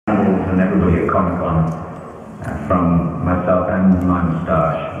Comic-Con from myself and my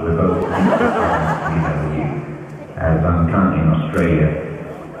moustache. We're both with you, as I'm currently in Australia.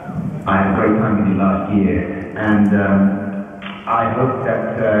 I had a great time with you last year, and I hope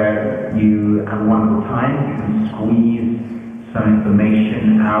that you have a wonderful time. You can squeeze some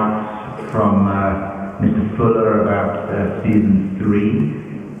information out from Mr. Fuller about season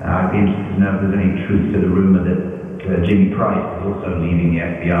 3. I'd be interested to know if there's any truth to the rumor that Jimmy Price is also leaving the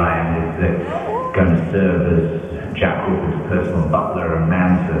FBI and is going to serve as Jack Crawford's personal butler and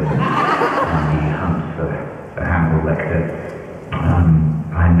manservant in the hunt for Hannibal Lecter.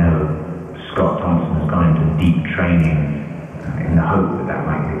 I know Scott Thompson has gone into deep training in the hope that that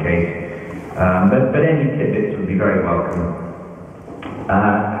might be the case. But any tidbits would be very welcome.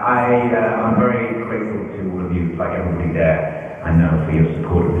 I'm very grateful to all of you, like everybody there, I know, for your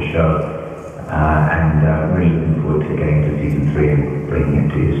support of the show. And really looking forward to getting to season 3 and bringing it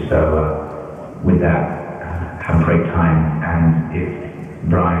to you. So with that, have a great time. And if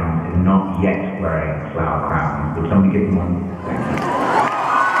Brian is not yet wearing flower crowns, would somebody give him one? Thank you.